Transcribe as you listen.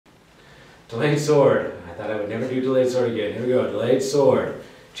Delayed sword. I thought I would never do delayed sword again. Here we go, delayed sword.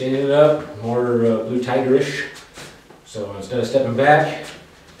 Changing it up, more blue tigerish. So instead of stepping back,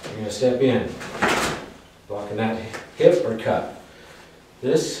 you're going to step in. Blocking that hip or cut.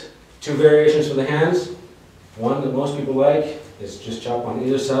 This, two variations for the hands. One that most people like is just chop on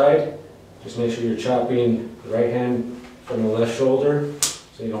either side. Just make sure you're chopping the right hand from the left shoulder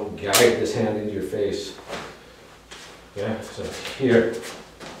so you don't guide this hand into your face. Okay, so here.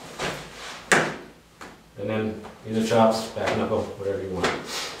 And then either chops, back knuckle, whatever you want.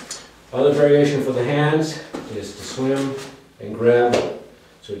 Other variation for the hands is to swim and grab.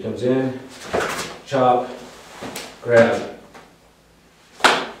 So he comes in, chop, grab,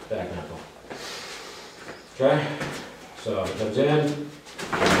 back knuckle. Okay? So he comes in,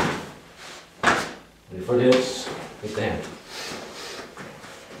 and your foot hits, hit the hand.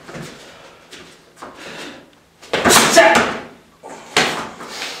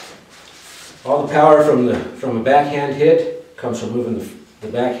 All the power from a backhand hit comes from moving the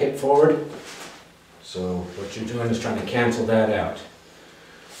back hip forward. So what you're doing is trying to cancel that out.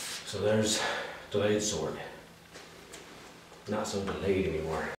 So there's delayed sword. Not so delayed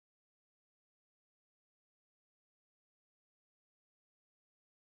anymore.